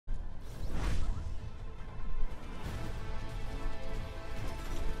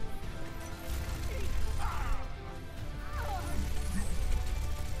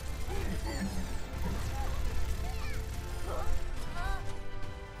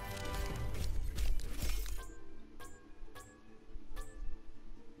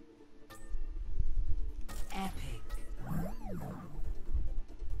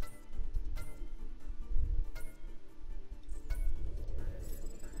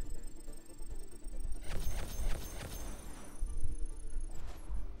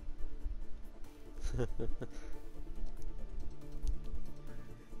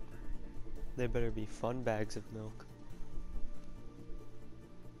They better be fun bags of milk.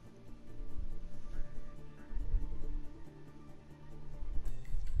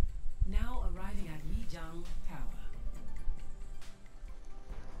 Now arriving at Lijiang Tower.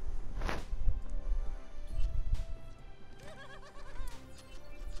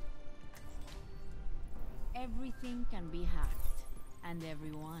 Everything can be hacked, and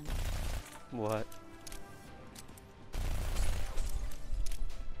everyone. What?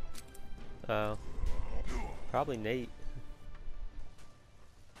 Oh. Probably Nate.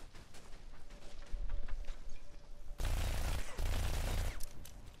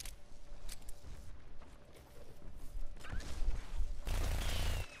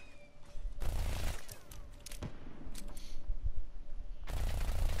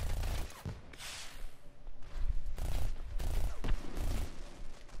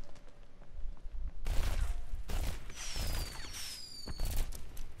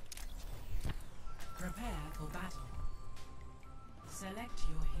 Prepare for battle. Select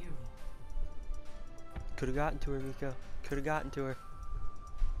your hero. Could have gotten to her, Miko. Could have gotten to her.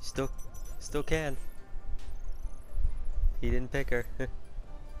 Still can. He didn't pick her.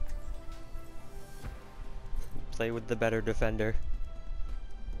 Play with the better defender.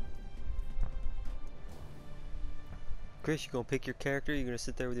 Chris, you gonna pick your character? Or you gonna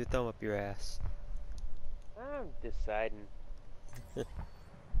sit there with your thumb up your ass? I'm deciding. Damn.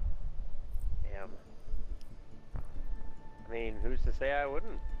 I mean, who's to say I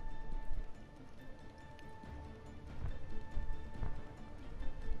wouldn't?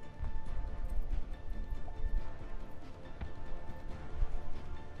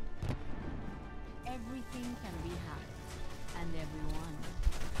 Everything can be hacked, and everyone.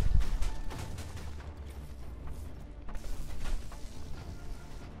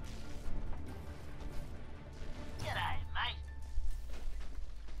 G'day, mate.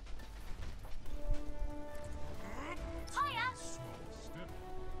 Hiya.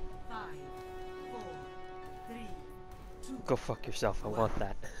 5, 4, 3, 2. Go fuck yourself. I want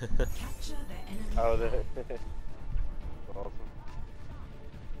that. Capture the enemy. Oh, the awesome.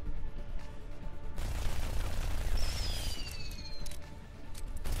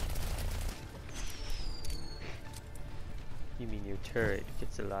 You mean your turret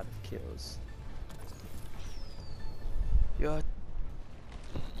gets a lot of kills?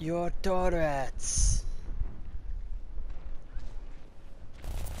 Your turrets.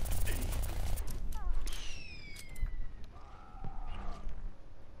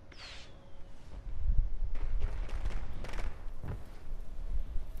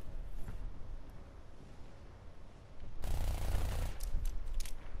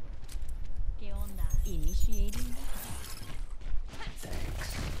 ¿Qué onda? Initiating.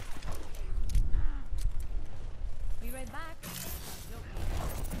 Thanks. Be right back.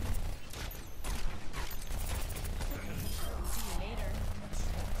 See you later.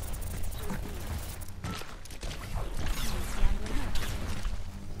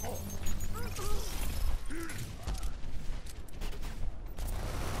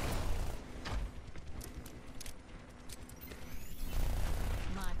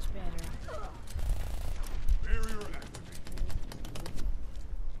 Much better.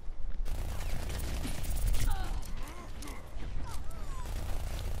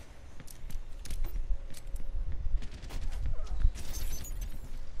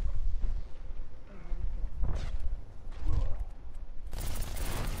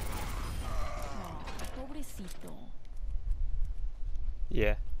 Pobrecito.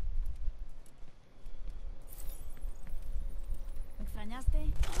 Yeah. ¿Me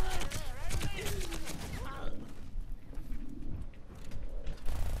extrañaste?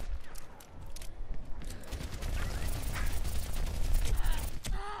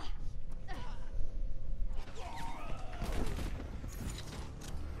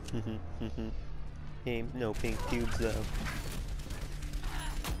 Ain't no pink cubes though.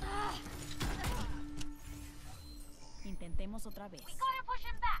 Intentemos otra vez. We gotta push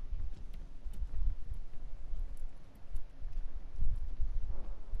him back.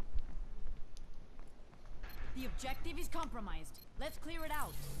 The objective is compromised. Let's clear it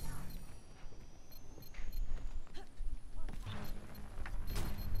out.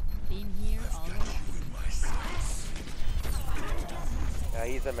 Been here already. Yeah,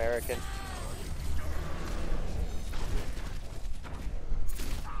 he's American.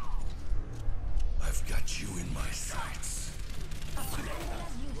 I've got you in my sights.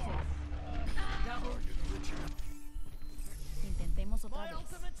 Intentemos otra vez.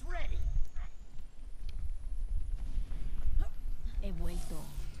 Ultimate's ready. He vuelto.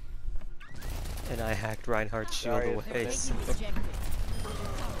 And I hacked Reinhardt's shield Sorry, away. They're So. taking the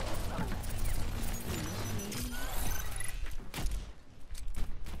objective.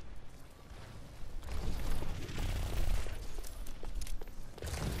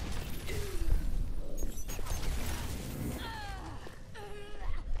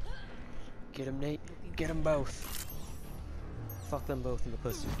 Get him, Nate. Get them both. Fuck them both in the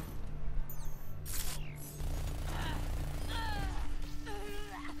pussy.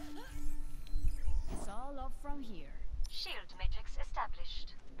 It's all up from here. Shield matrix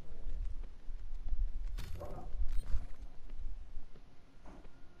established.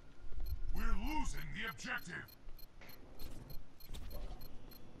 We're losing the objective.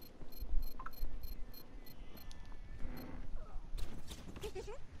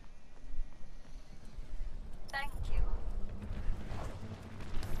 Thank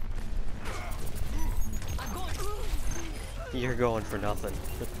you. You're going for nothing.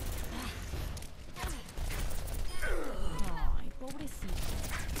 Ay, pobrecito.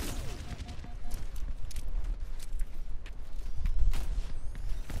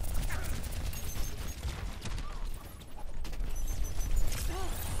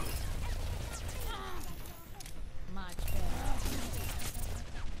 Much better.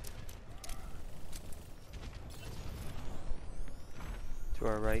 To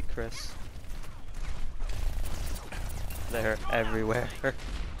our right, Chris. They're everywhere.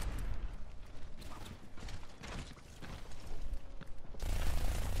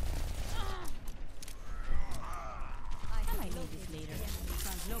 I might need this later.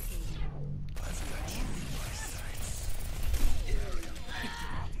 Translocating. I've got you in my sights.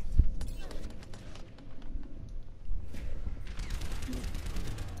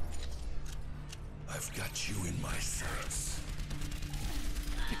 I've got you in my sights.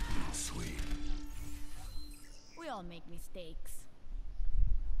 Sweet. We all make mistakes.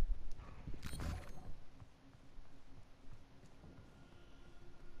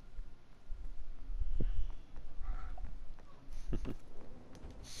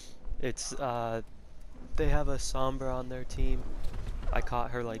 It's they have a Sombra on their team. I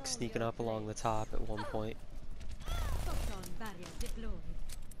caught her like sneaking up along the top at one point. Photon barrier deployed.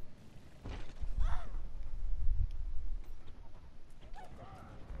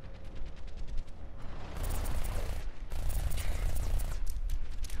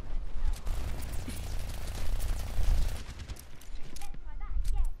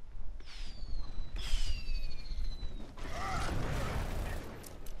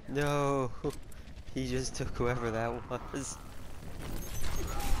 No, he just took whoever that was.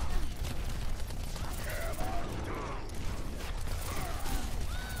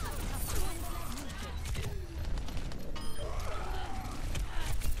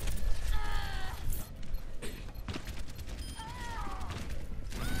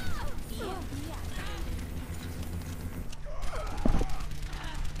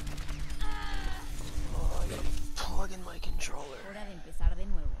 Oh, I gotta plug in my controller. Hora de empezar de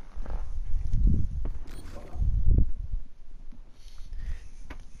nuevo.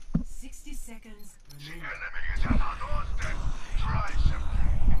 Seconds remaining. Enemy is at our doorstep. Try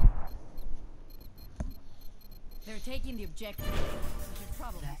something. They're taking the objective. We should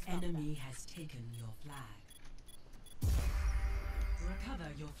probably The stop enemy has taken your flag. Recover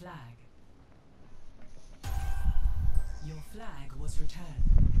your flag. Your flag was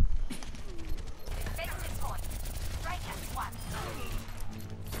returned. Defensive point. Right at one.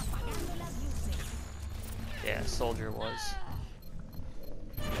 that. Apagando las luces. Yeah, soldier was.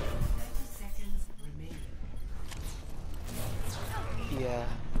 30 seconds remaining. Yeah.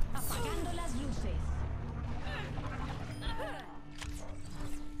 Apagando las luces.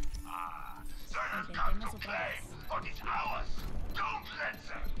 Time Intentemos otra vez. What is ours? Don't let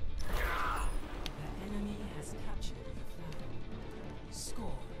them. The enemy has captured your flag.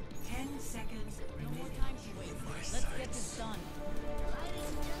 Score 10 seconds No more remaining. time to waste. Let's get this done.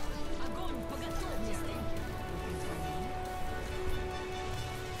 Огонь по готовности.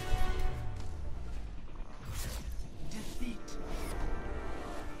 Defeat.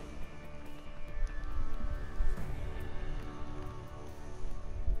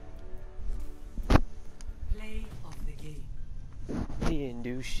 Play of the game. He didn't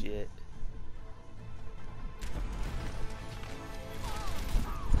do shit.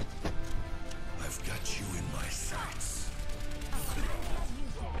 I've got you in my sights.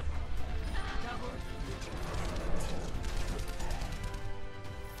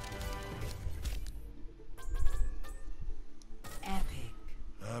 Epic.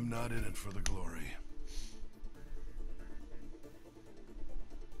 I'm not in it for the glory.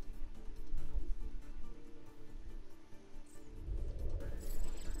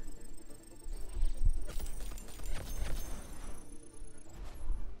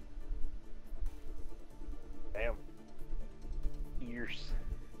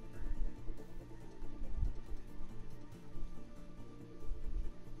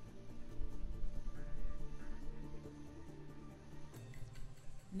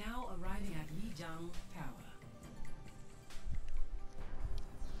 Young power.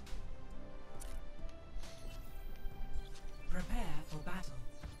 Prepare for battle.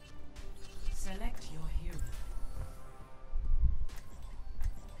 Select your hero.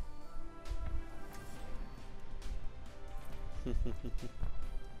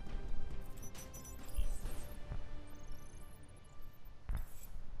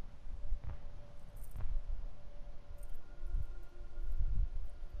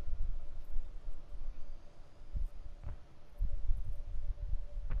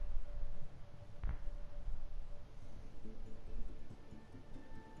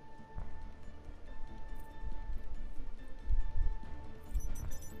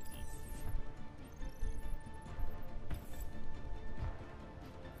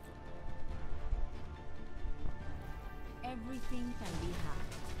 Everything can be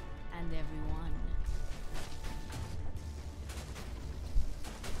hacked, and everyone.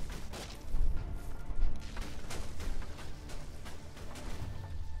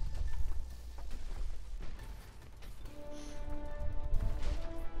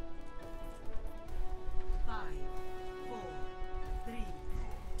 Five, four, three,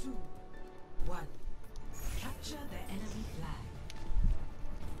 two, one. Capture the enemy flag.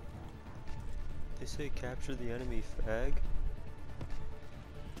 They say capture the enemy fag?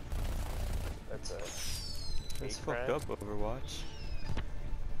 That's a That's hate fucked crime. up, Overwatch.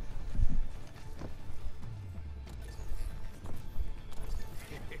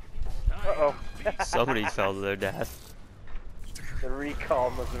 Uh-oh. Somebody fell to their death. The recall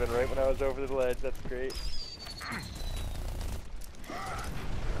must have been right when I was over the ledge. That's great.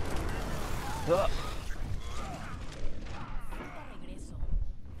 Ah. Regreso.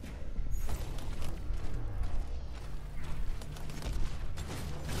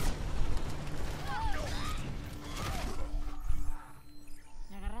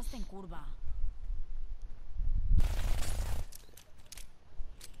 Me agarraste en curva.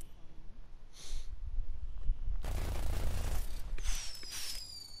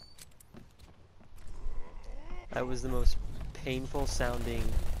 That was the most painful sounding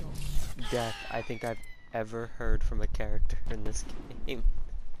death I think I've ever heard from a character in this game.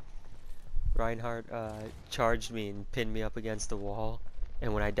 Reinhardt charged me and pinned me up against the wall,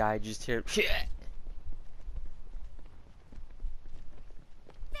 and when I died, you just hear There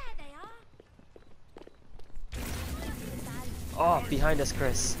they are. oh, behind us,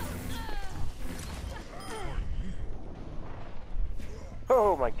 Chris.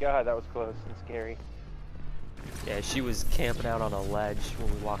 Oh my god, that was close and scary. Yeah, she was camping out on a ledge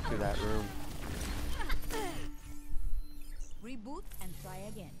when we walked through that room. Reboot and try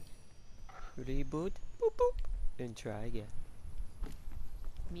again. Reboot, boop boop, and try again.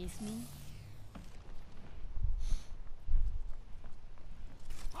 Miss me?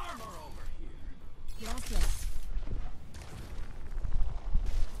 Gracias.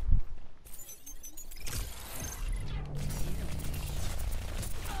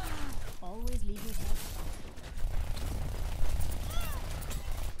 Always leave your head.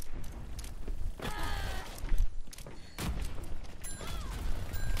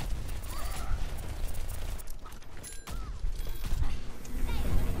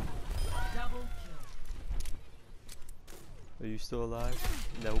 Double kill. Are you still alive?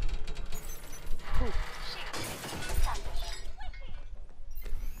 Nope. Shield matrix established.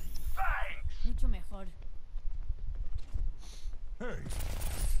 Thanks! Mucho mejor. Hey!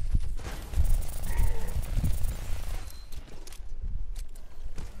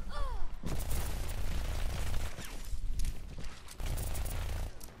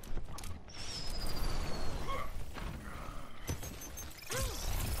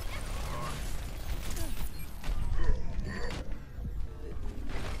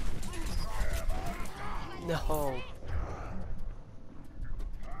 No.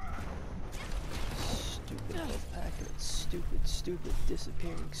 Stupid health packet. Stupid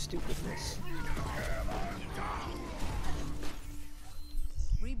disappearing stupidness.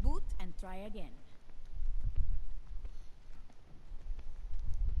 Reboot and try again.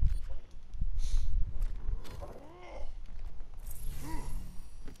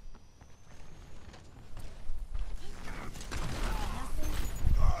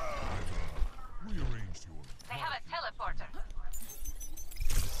 Rearranged your... They have a teleporter.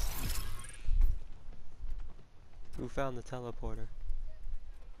 Who found the teleporter?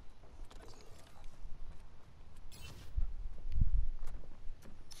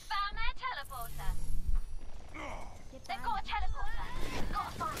 Found their teleporter. They've got a teleporter.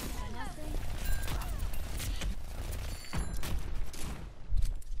 Gotta find it.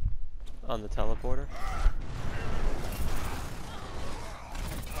 On the teleporter?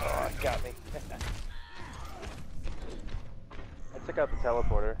 Oh, I got me. I took out the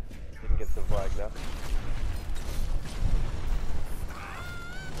teleporter. Didn't get the flag though.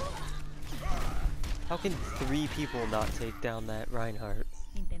 How can 3 people not take down that Reinhardt?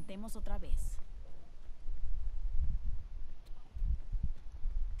 Intentemos otra vez.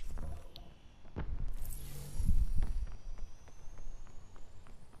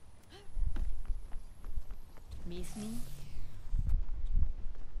 Miss me?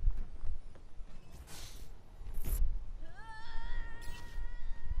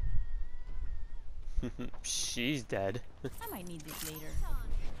 She's dead. I might need this later.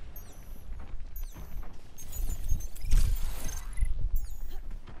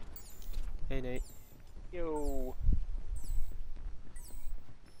 Hey Nate. Yo.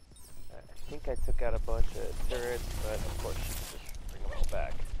 I think I took out a bunch of turrets, but of course you just bring them all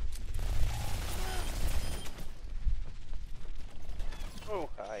back. Oh,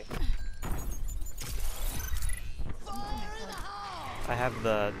 hi. I have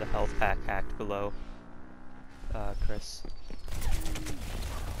the health pack hacked below, Chris.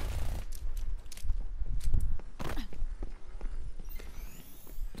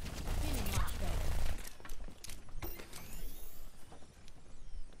 Feeling much better.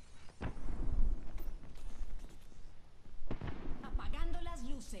 Apagando las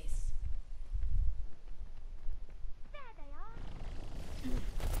luces. There they are.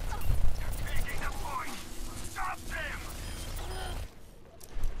 Taking the point! Stop them!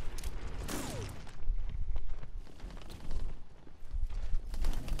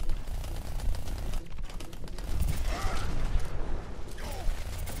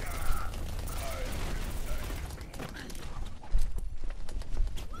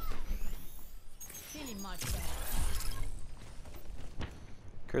 Feeling much better.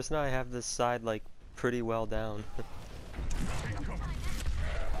 Chris and I have this side like pretty well down.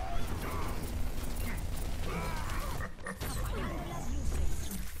 Apagando las luces.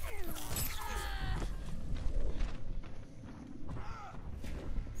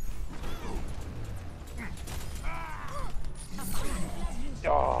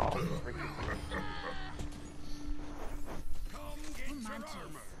 Oh, No manches.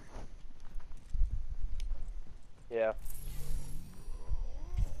 yeah.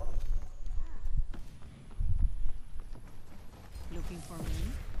 Looking for me?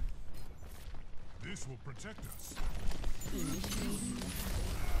 This will protect us. Initiating.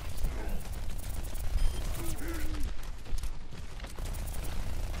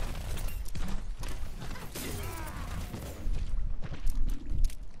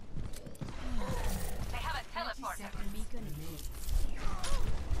 They have a teleporter. Beacon lit.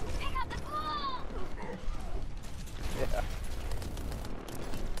 Pick up the ball! Yeah.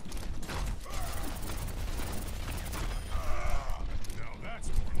 Now that's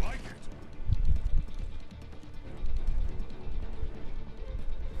more like it.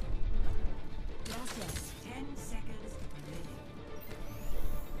 Gracias. 10 seconds remaining.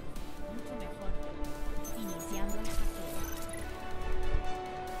 Mucho mejor. Iniciando el hackeo.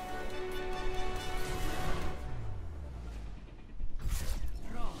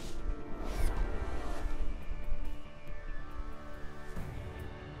 Draw.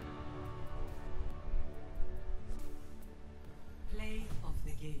 Play of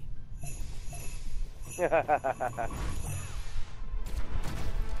the game.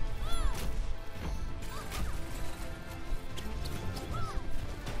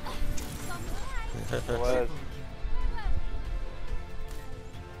 It was.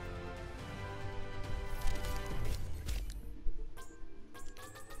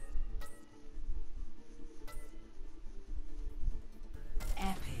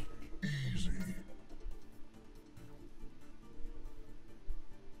 Epic.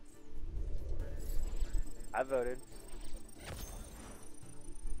 I voted.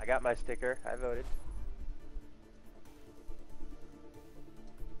 I got my sticker. I voted.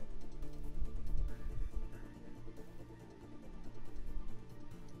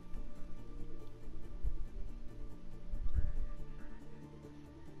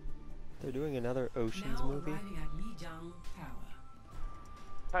 They're doing another Oceans Now movie. arriving at Lijiang Tower.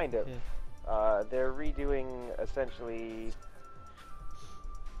 Kind of. Yeah. They're redoing essentially.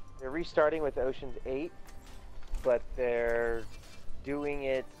 They're restarting with Ocean's 8, but they're doing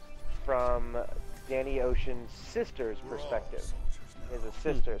it from Danny Ocean's sister's perspective. He has a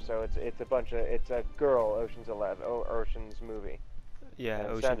sister, so it's a girl Ocean's 11, Ocean's movie. Yeah, And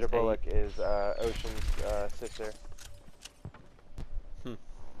Oceans Sandra 8. Bullock is Ocean's sister. Hmm.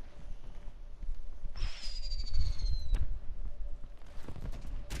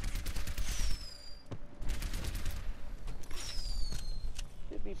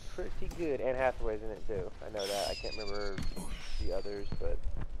 Should be pretty good. Anne Hathaway's in it too. I know that. I can't remember the others, but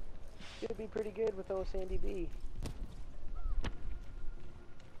should be pretty good with old Sandy B.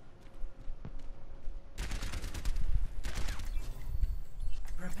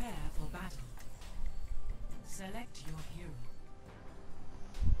 Prepare for battle. Select your hero.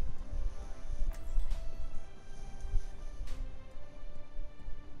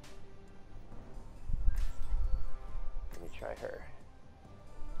 Let me try her.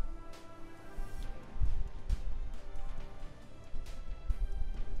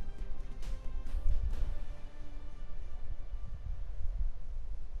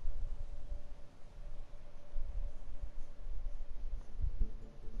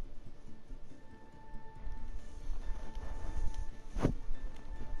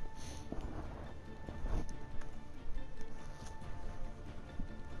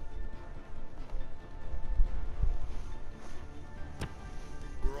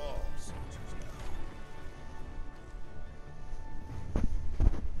 We're all soldiers now.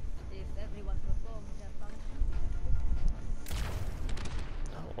 If everyone performs their function.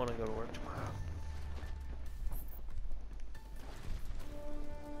 I don't want to go to work tomorrow.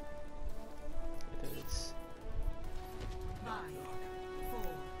 It is. 5, 4,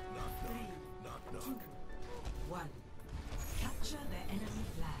 Knock, 3, knock, knock, 2, knock. 1. Capture the enemy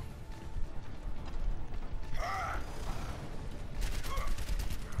flag.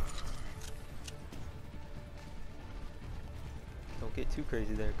 Don't get too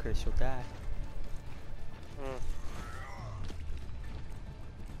crazy there, Chris. You'll die. Hmm.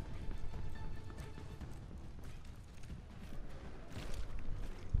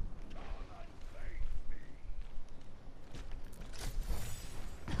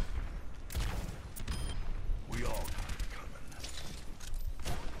 We all got it coming.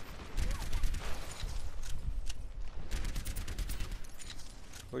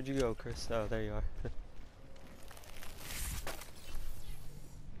 Where'd you go, Chris? Oh, there you are.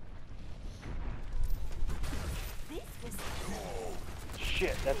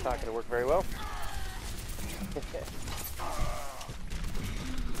 Shit, that's not going to work very well.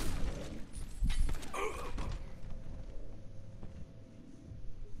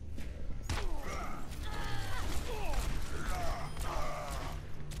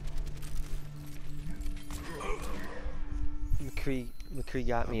 McCree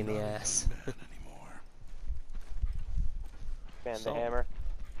got me in the ass. Not anymore. Fan the So- hammer.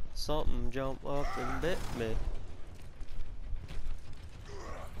 Something jump up and bit me.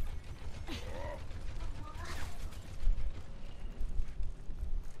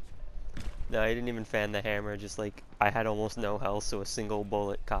 No, I didn't even fan the hammer, just like, I had almost no health, so a single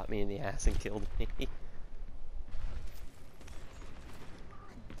bullet caught me in the ass and killed me. You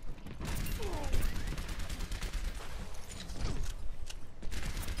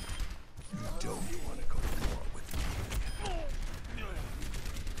don't want to go to war with me.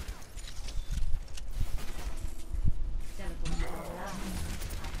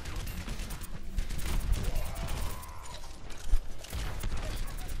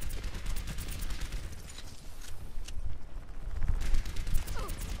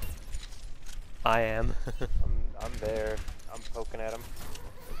 I am. I'm there. I'm poking at him.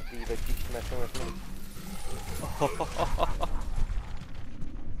 Diva keeps messing with me.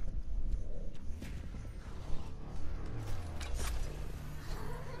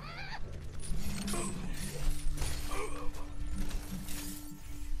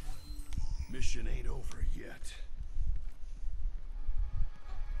 Mission ain't over yet.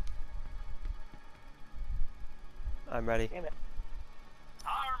 I'm ready. Damn it.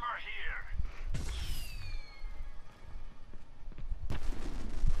 Armor here.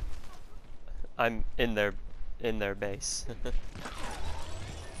 I'm in their base.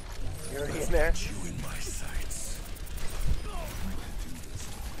 You're already in there. You in my sights.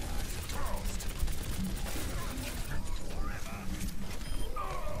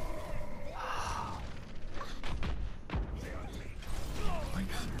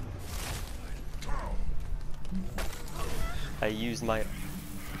 I used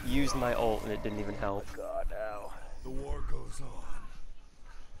my ult and it didn't even help. God, ow. The war goes on.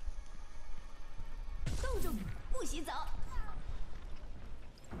 动动，不许走。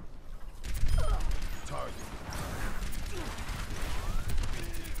 Target.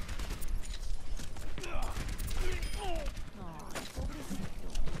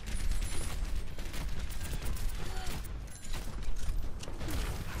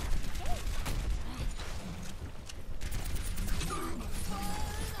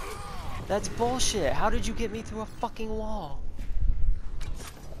 That's bullshit. How did you get me through a fucking wall?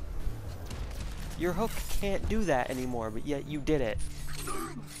 Your hook can't do that anymore, but yet you did it.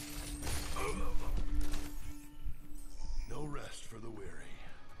 No rest for the weary.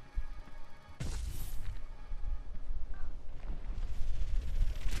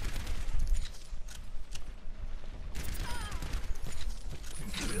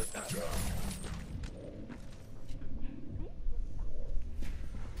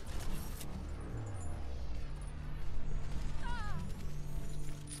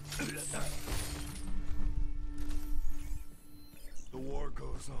 The war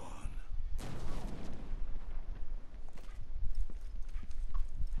goes on.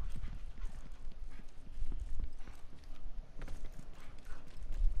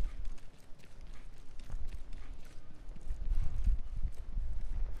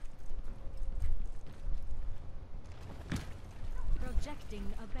 Projecting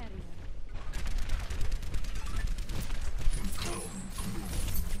a barrier.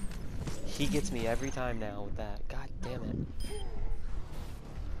 He gets me every time now with that. God damn it.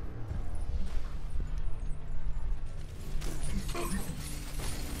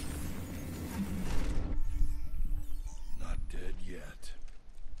 Not dead yet.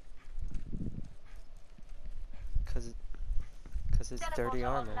 Cause it's dirty Teleporter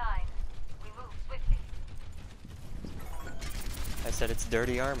armor. online. We move swiftly. I said it's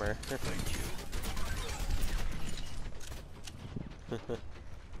dirty armor. Thank you.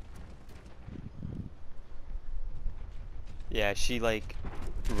 Yeah, she like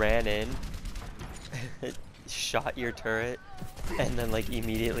ran in, shot your turret, and then like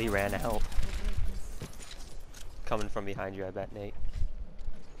immediately ran out. Coming from behind you, I bet, Nate.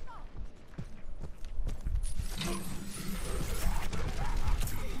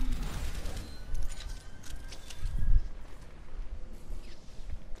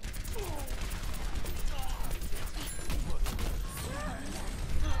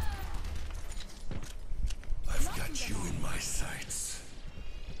 I've got you in my sights.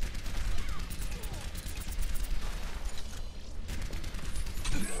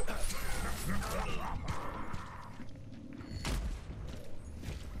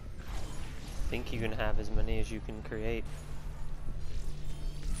 Think you can have as many as you can create.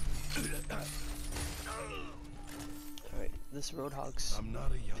 Alright, this Roadhog's I'm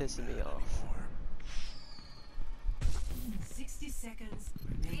not a young pissing me man off. anymore. 60 seconds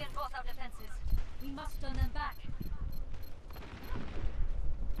remaining. Reinforce our defenses. We must turn them back.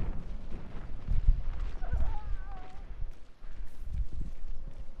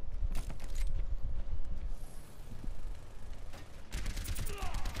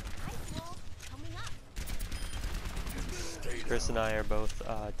 Coming up. Stay Chris and I are both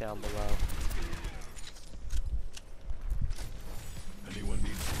down below. Anyone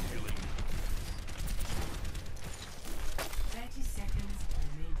need some healing? 30 seconds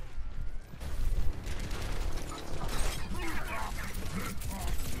remaining.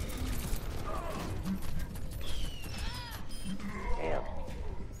 Damn.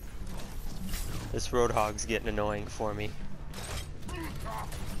 This Roadhog's getting annoying for me.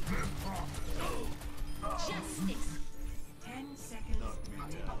 Justice. 10 seconds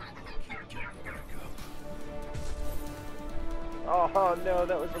remaining. Oh no,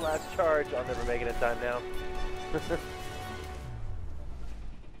 that was the last charge. I'll never make it in time now.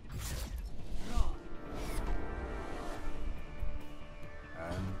 Draw.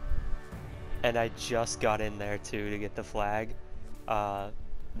 And I just got in there too to get the flag.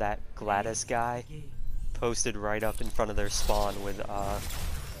 That Gladys guy Game. posted right up in front of their spawn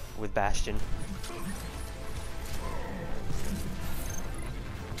with Bastion.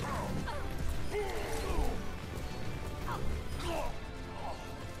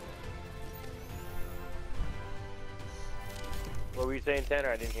 What were you saying, Tanner?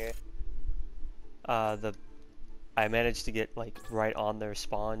 I didn't hear. I managed to get like right on their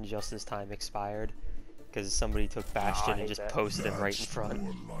spawn just as time expired, because somebody took Bastion and hate just that. posted him right in front.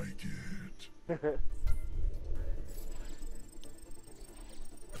 More like it.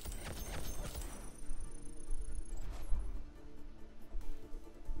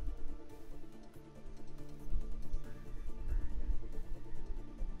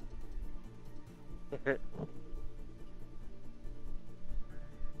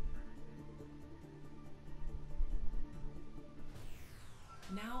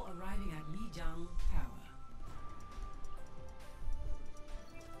 Now arriving at Lijiang Tower.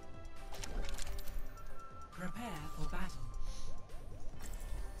 Prepare for battle.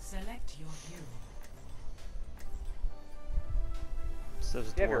 Select your hero. So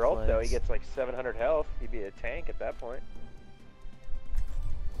If you have your ult though, he gets like 700 health. He'd be a tank at that point.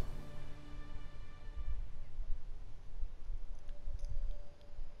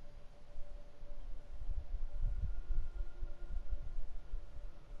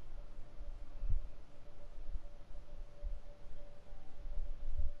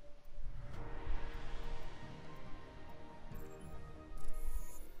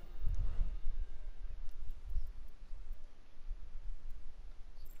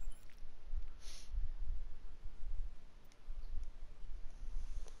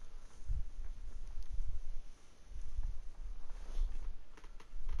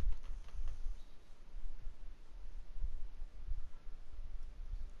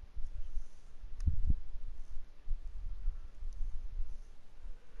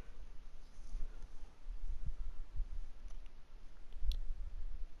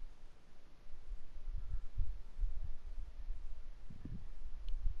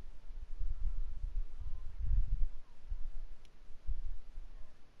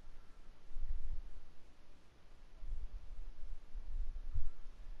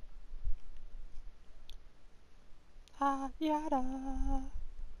 Hot yada.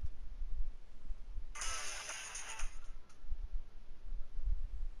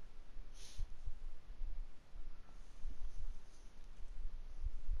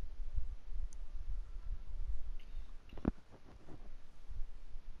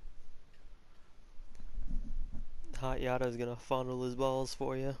 Hot Yada is gonna fondle his balls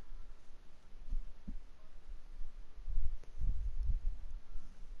for you.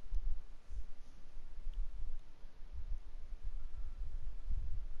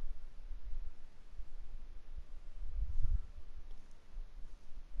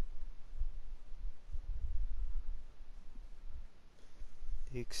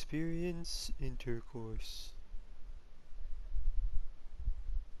 Experience intercourse.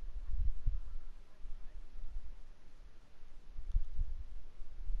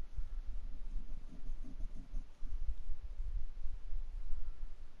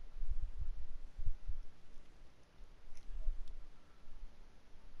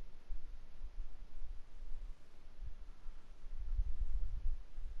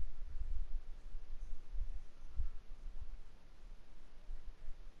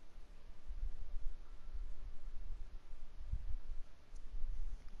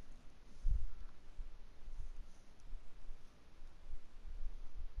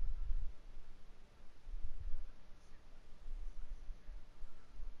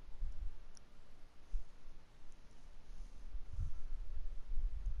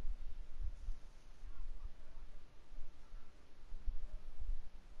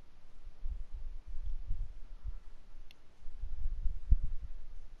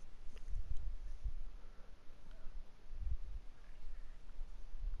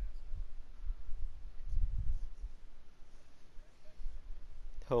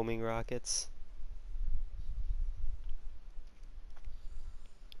 Homing rockets.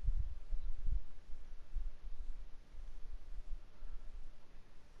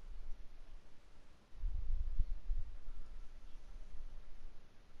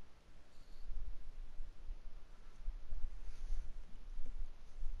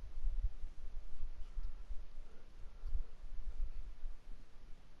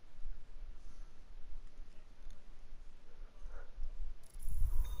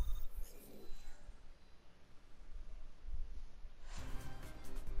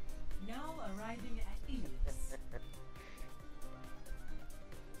 Now arriving at Ilios.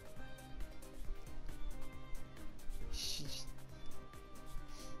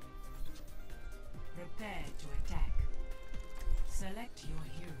 Prepare to attack. Select your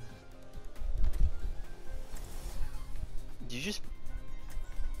hero.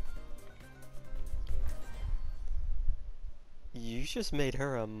 You just made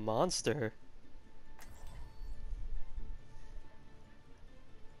her a monster.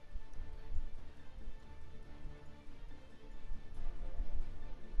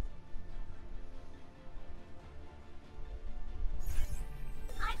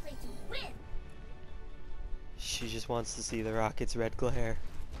 I play to win. She just wants to see the rocket's red glare.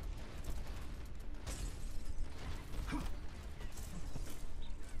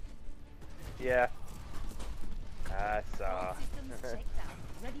 Yeah. I saw. Systems checked out.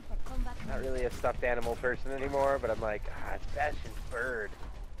 Ready for combat. Not really a stuffed animal person anymore, but I'm like, it's Bastion's bird.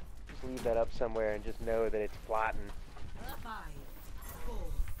 Just leave that up somewhere and just know that it's plotting. 5, 4,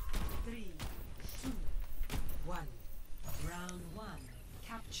 3, 2, 1. Round 1.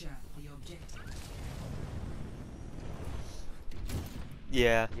 Capture the objective.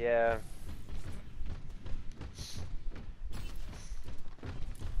 Yeah. Yeah.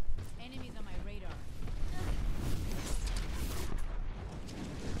 Enemies on my radar.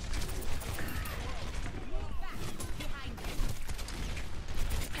 Move back. Behind me.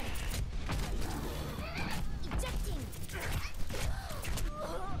 Ejecting.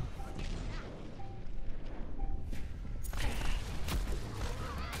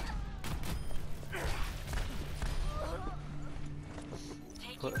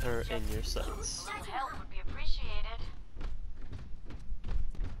 Put her in your sights. Some Help would be appreciated.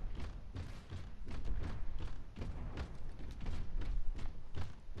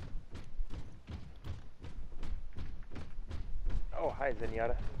 Oh, hi,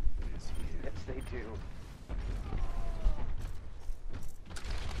 Zenyatta. Yes, they do.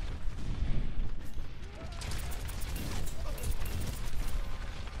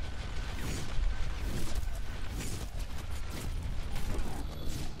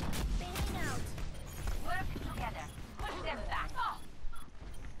 Bailing out. Work together. Push them back.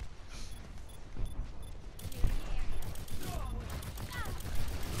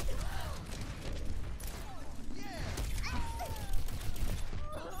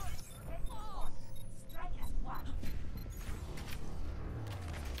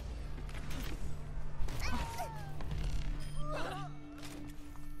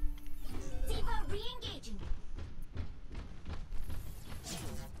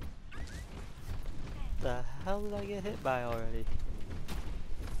 hell did I get hit by already?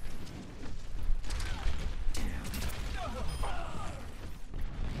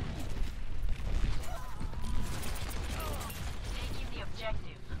 Taking the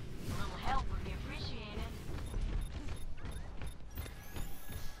objective. A little help would be appreciated.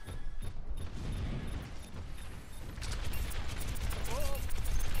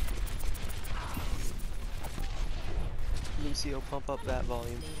 Lucio, pump up that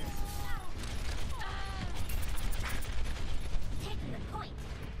volume. Taking the point.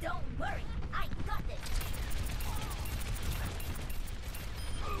 Don't worry, I got this.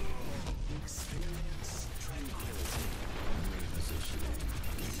 Experience tranquility. Repositioning.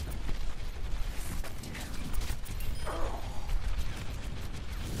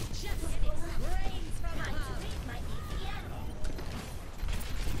 Brains from my raise my ATM.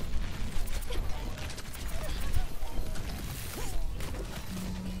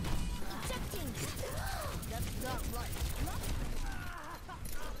 Ejecting. That's not right.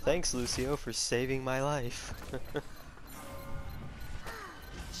 Thanks, Lucio, for saving my life.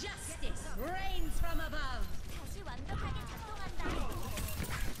 Justice reigns from above. 다시 완벽하게 작동한다.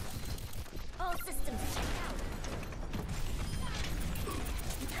 All systems checked out.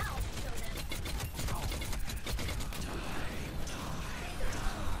 Now show them.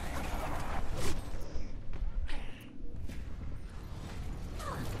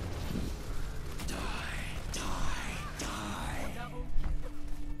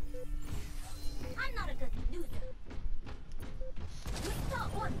 I'm not a good loser.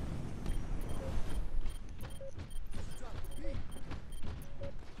 Restart one.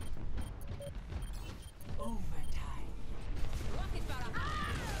 Overtime. Rocket barrel.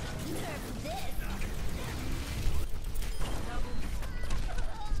 Nerf this.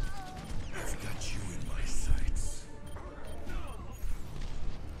 I've got you in my sights.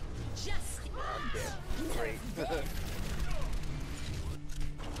 Justice. Great.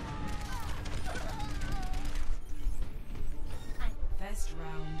 First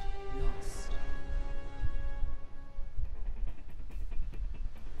round lost.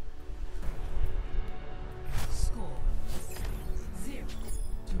 Score 0-1.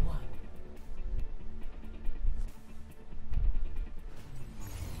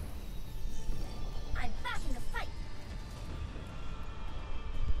 I'm back in the fight.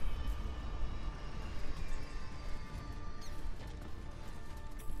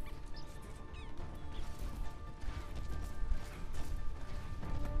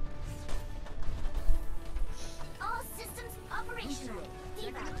 All systems operational.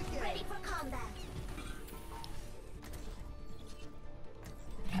 Diva, ready for combat.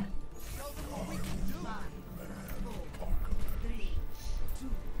 Three,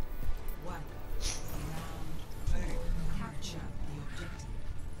 two, one. Round capture the objective.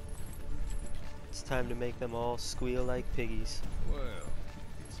 It's time to make them all squeal like piggies. Well,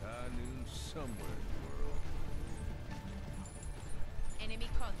 it's high noon somewhere in the world. Enemy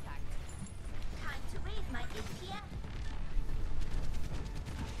contact. Time to raise my ATM.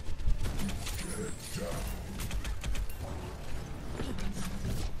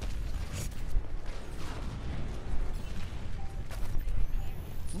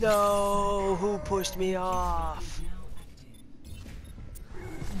 No, who pushed me off? Now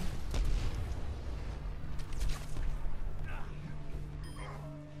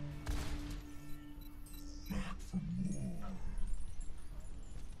active.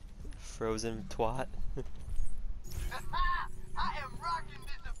 Frozen twat. I am rocking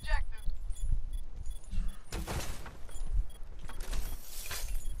this objective.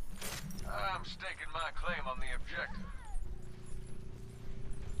 I'm staking my claim on the objective.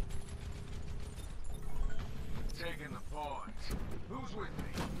 Taking the points. Who's with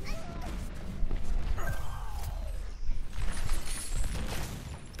me?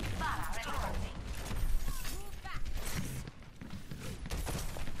 Para, ready. Move back.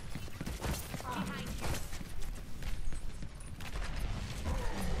 Behind you.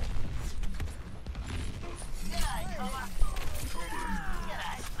 G'day, fella.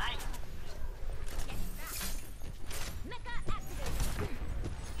 G'day, mate. Mecha activated.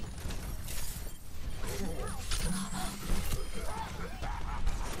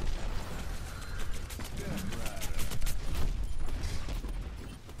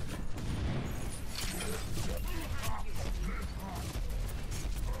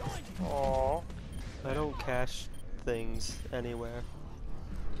 Aww. I don't cache things anywhere.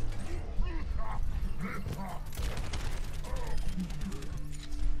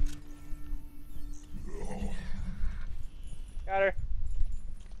 Got her.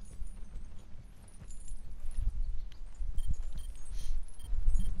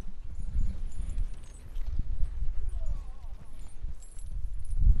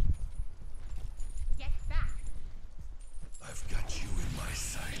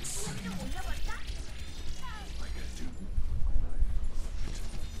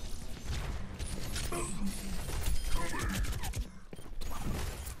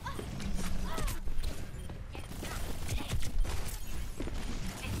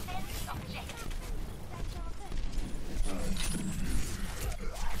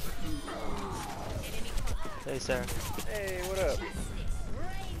 Hey, Sarah. Hey, what up?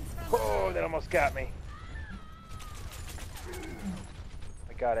 Oh, that almost got me.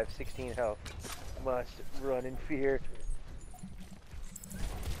 My god, I have 16 health. Must run in fear.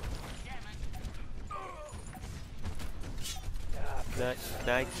 Can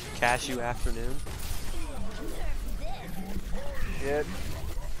I cash you afternoon? Shit.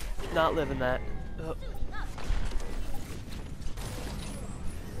 Not living that. Oh.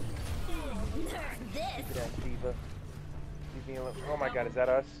 Keep it at Diva. Leave me alone. Oh my god, is that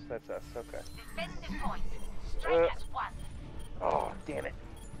us? That's us, okay. Defend the point. Strike as one. Oh, damn it.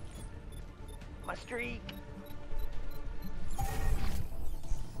 My streak.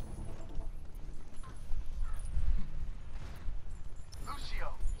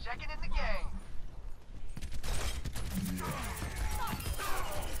 Lucio, checking in the game.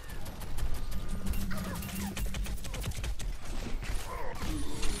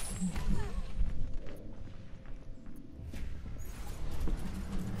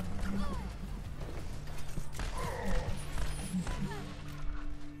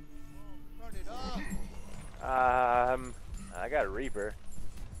 I got a Reaper.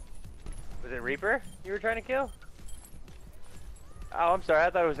 Was it Reaper you were trying to kill? Oh, I'm sorry. I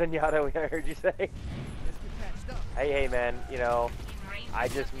thought it was Zenyatta when I heard you say. Hey, man, you know, I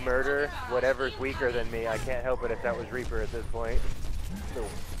just murder whatever's weaker than me. I can't help it if that was Reaper at this point. So,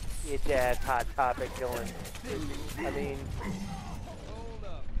 it's ass hot topic killing. I mean...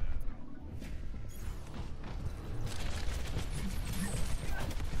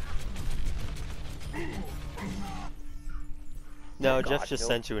 No, Oh, Jeff God, just nope.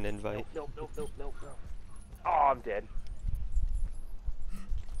 sent you an invite. Nope. Oh, I'm dead.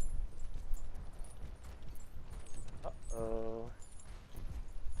 Uh-oh.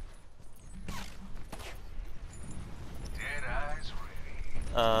 Dead eyes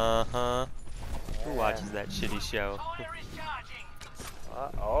ready. Uh-huh. Who watches that shitty show? Toyer is charging.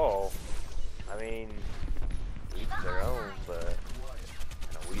 Uh-oh. I mean, each their own, but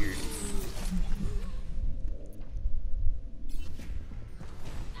kind of weird.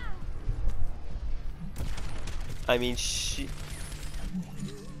 I mean, she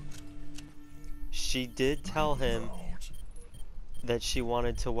did tell him that she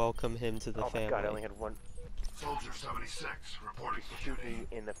wanted to welcome him to the Oh my family. god, I only had one. Soldier 76, reporting for Shoot duty. me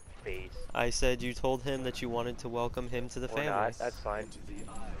in the face. I said you told him that you wanted to welcome him to the Or family. not, that's fine. Into the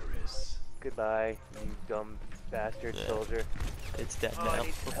iris. Goodbye, you dumb bastard Yeah. soldier. It's dead Oh, I now.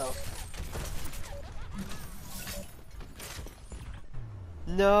 need some help.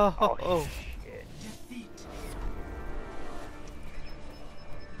 No. Oh, shit. Defeat.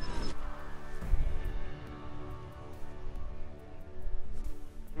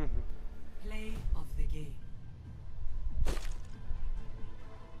 Play of the game.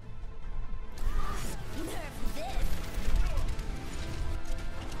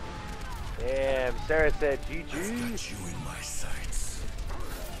 Damn, Sarah said I've GG. got you in my sights.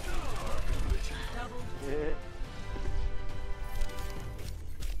 Yeah.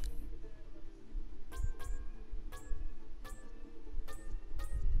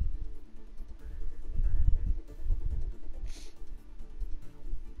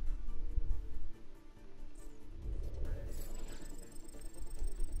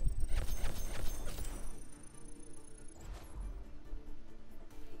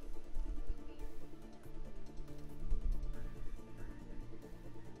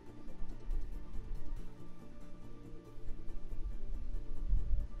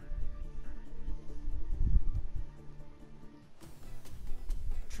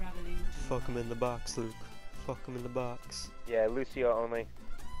 Traveling to Fuck him in the box, Luke. Fuck him in the box. Yeah, Lucio only.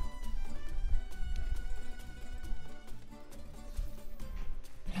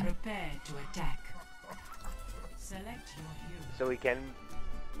 prepare to attack. Select your hero. So we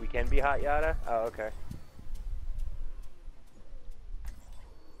can be hot yada? Oh, okay.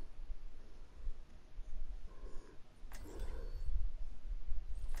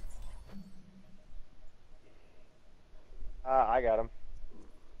 I got him.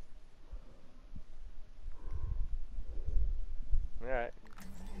 Alright.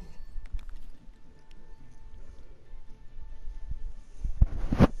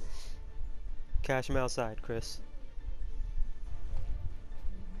 Cash him outside, Chris.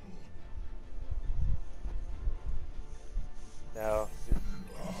 No, it's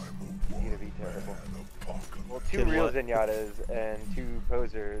gonna be terrible. Well, two Can real what? Zenyatas and two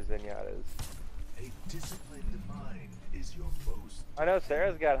poser Zenyatas. A disciplined mind is your most. I know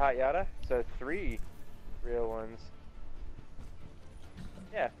Sarah's got hot yada, so 3 real ones.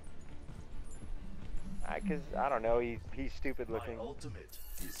 Yeah. Cause I don't know, he's stupid My looking. ultimate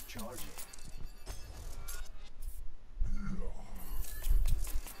is charging.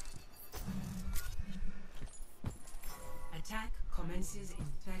 ceases in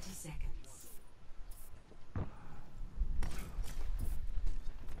 30 seconds.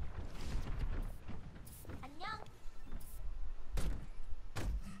 안녕.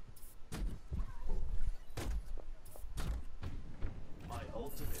 My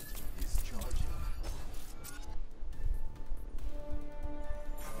ultimate is charging.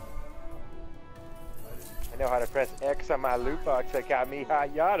 I know how to press X on my loot box that got me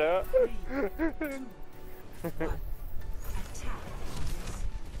hot yada. Attack.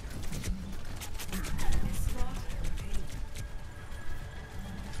 Escort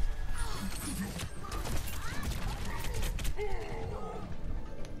available.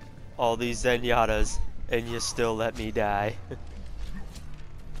 All these Zenyatas, and you still let me die.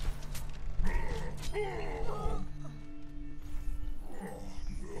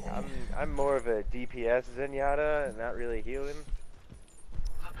 I'm more of a DPS Zenyatta and not really healing.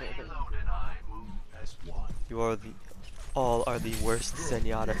 The payload and I move As one. You are the all are the worst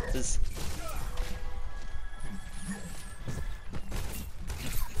Zenyatas.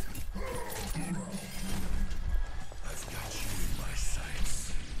 I've got you in my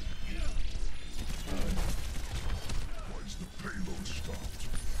sights. Once the payload stopped,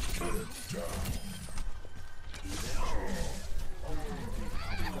 get down.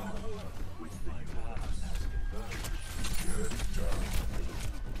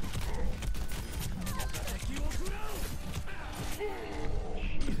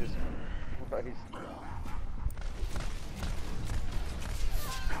 Jesus Christ.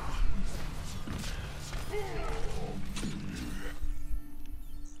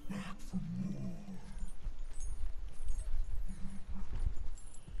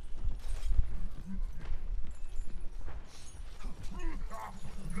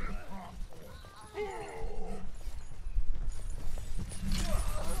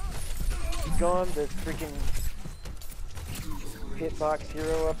 Gone the freaking hitbox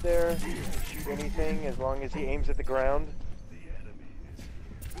hero up there. Shoot anything as long as he aims at the ground.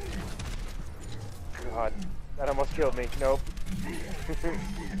 God, that almost killed me. Nope.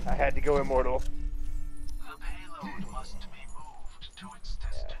 I had to go immortal. The payload must be moved to its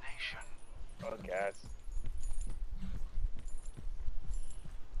destination. Oh, gas.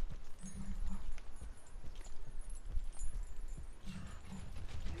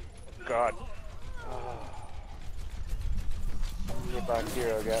 God. Hitbox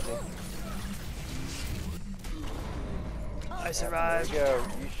hero got me. I There survived. you go.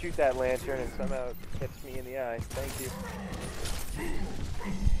 You shoot that lantern and somehow it hits me in the eye. Thank you.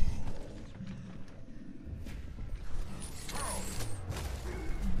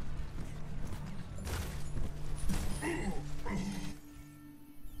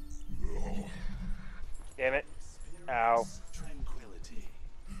 Damn it. Ow. Tranquility.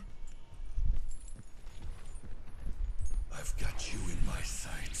 I've got you in my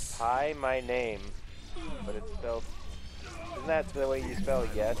sights. Hi, my name. But it's spelled... Isn't that the way you spell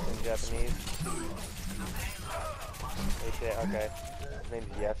yes in Japanese? They say, okay. His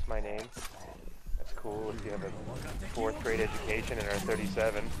name's Yes, my name. That's cool if you have a 4th grade education and are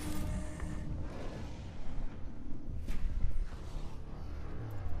 37.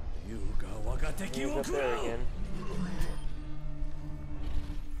 He's up there again.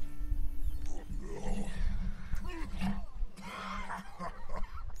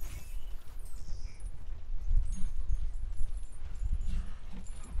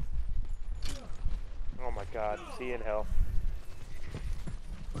 Oh my god, see you in hell.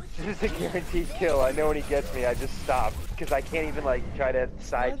 This is a guaranteed kill. I know when he gets me, I just stop. Because I can't even like try to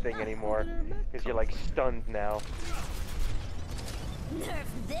side thing anymore. Because you're like stunned now. Nerf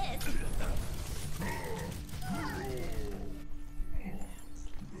this.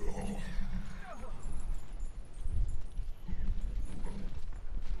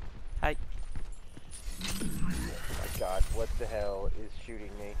 Hi. My god, what the hell is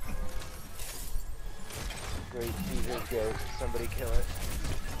shooting me? Great Caesar's ghost. Somebody kill it.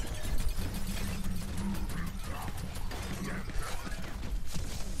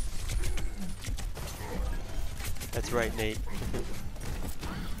 That's right, Nate.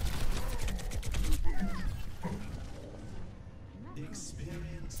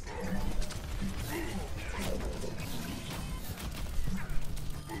 Experience.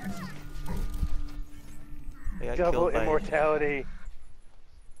 I got Double killed by immortality.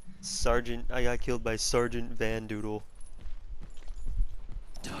 Sergeant. I got killed by Sergeant Van Doodle.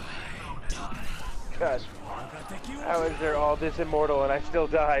 God. How is there all this immortal and I still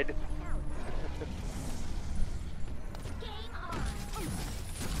died?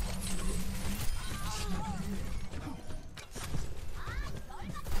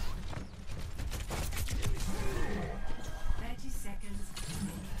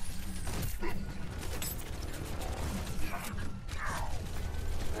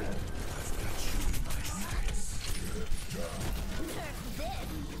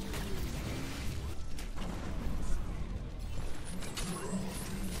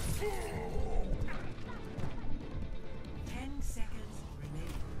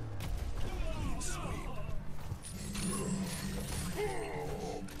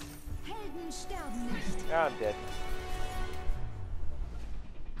 dead.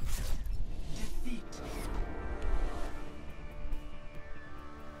 Defeat.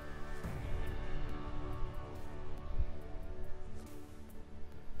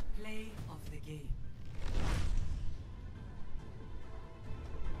 Play of the game.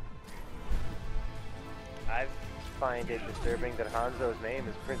 I find it disturbing that Hanzo's name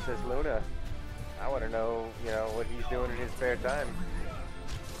is Princess Luna. I want to know, what he's doing in his spare time.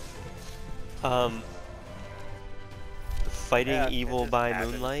 Fighting Yeah, it evil just by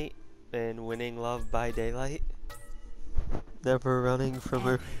happens. moonlight and winning love by daylight. Never running from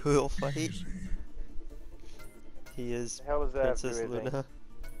a real fight. He is The hell was that, Princess Fuizzi? Luna.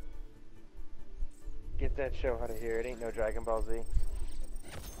 Get that show out of here. It ain't no Dragon Ball Z.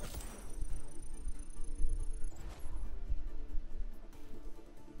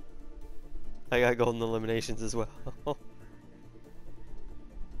 I got golden eliminations as well.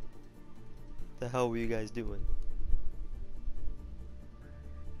 The hell were you guys doing?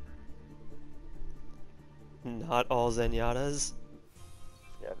 Not all Zenyatas?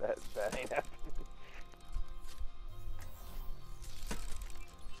 Yeah, that ain't happening.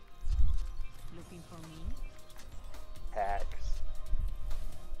 Looking for me? Hacks.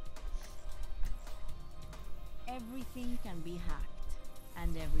 Everything can be hacked,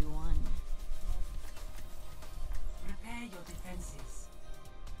 and everyone. Prepare your defenses.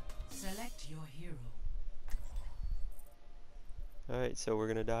 Select your hero. Alright, so we're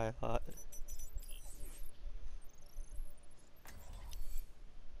gonna die a lot.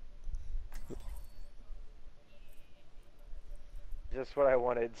 Just what I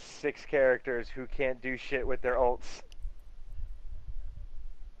wanted. 6 characters who can't do shit with their ults.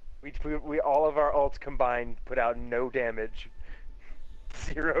 We all of our ults combined put out no damage.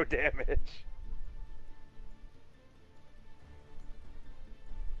 0 damage.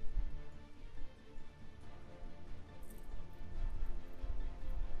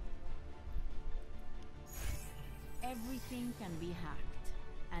 Everything can be hacked,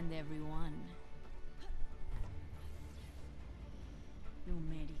 and everyone.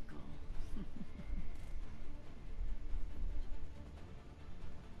 Numérico.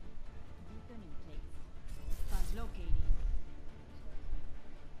 Beacon in place. Translocating.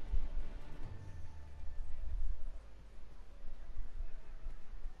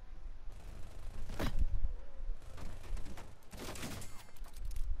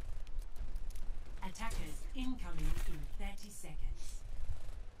 Attackers incoming in 30 seconds.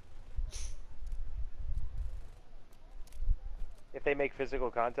 If they make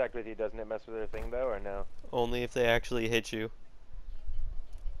physical contact with you, doesn't it mess with their thing though, or no? Only if they actually hit you.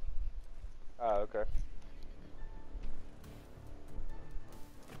 Oh, okay.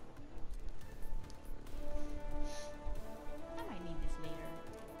 I might need this later.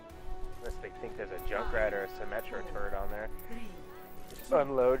 Unless they think there's a Junkrat or a Symmetra turret on there. 3.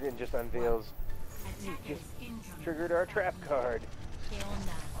 Unload and just unveils. Attackers incoming. Triggered our trap card. ¿Qué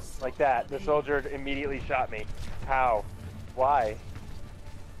onda? Like that. The soldier immediately shot me. How? Why?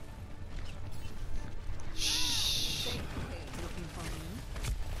 Looking for me?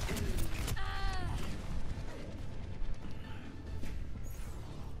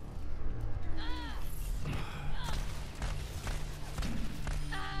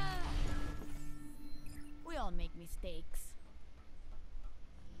 We all make mistakes.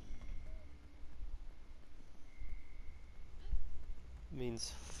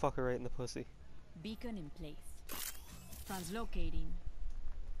 Means fuck her right in the pussy. Beacon in place. Translocating.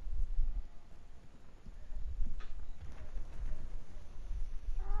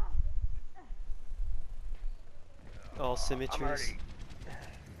 All symmetries.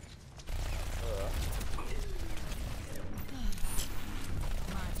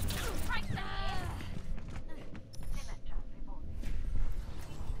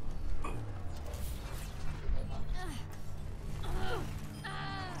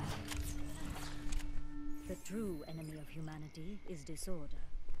 The true enemy of humanity is disorder.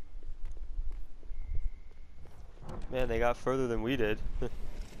 Man, they got further than we did.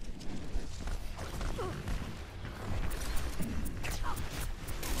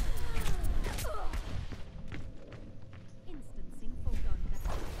 Instancing photon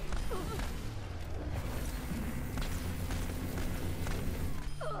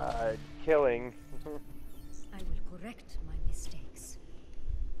Killing. I will correct my mistakes.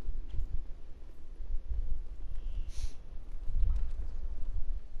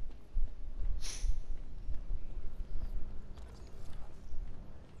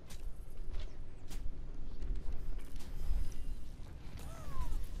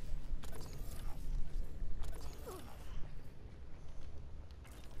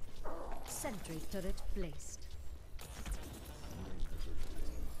 Sentry turret placed.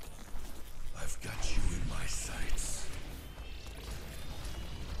 I've got you in my sights.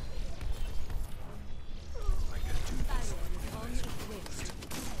 I can do this when my eyes are closed.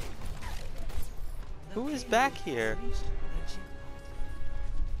 Who is back here?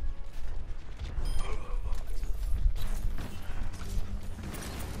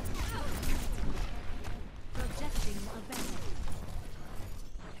 Projecting a banner.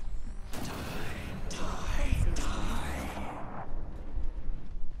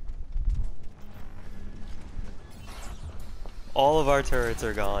 All of our turrets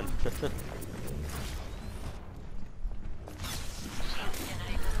are gone.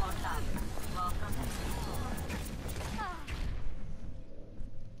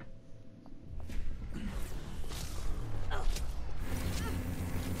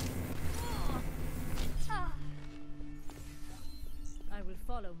 I will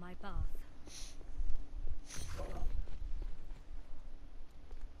follow my path.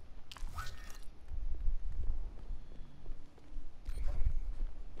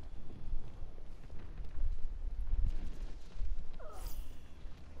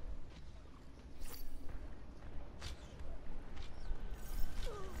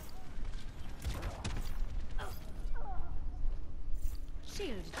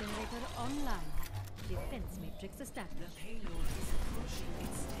 Shield generator online. Defense matrix established. Payload is approaching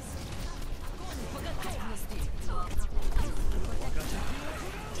its destiny.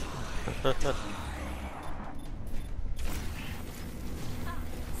 Ha ha.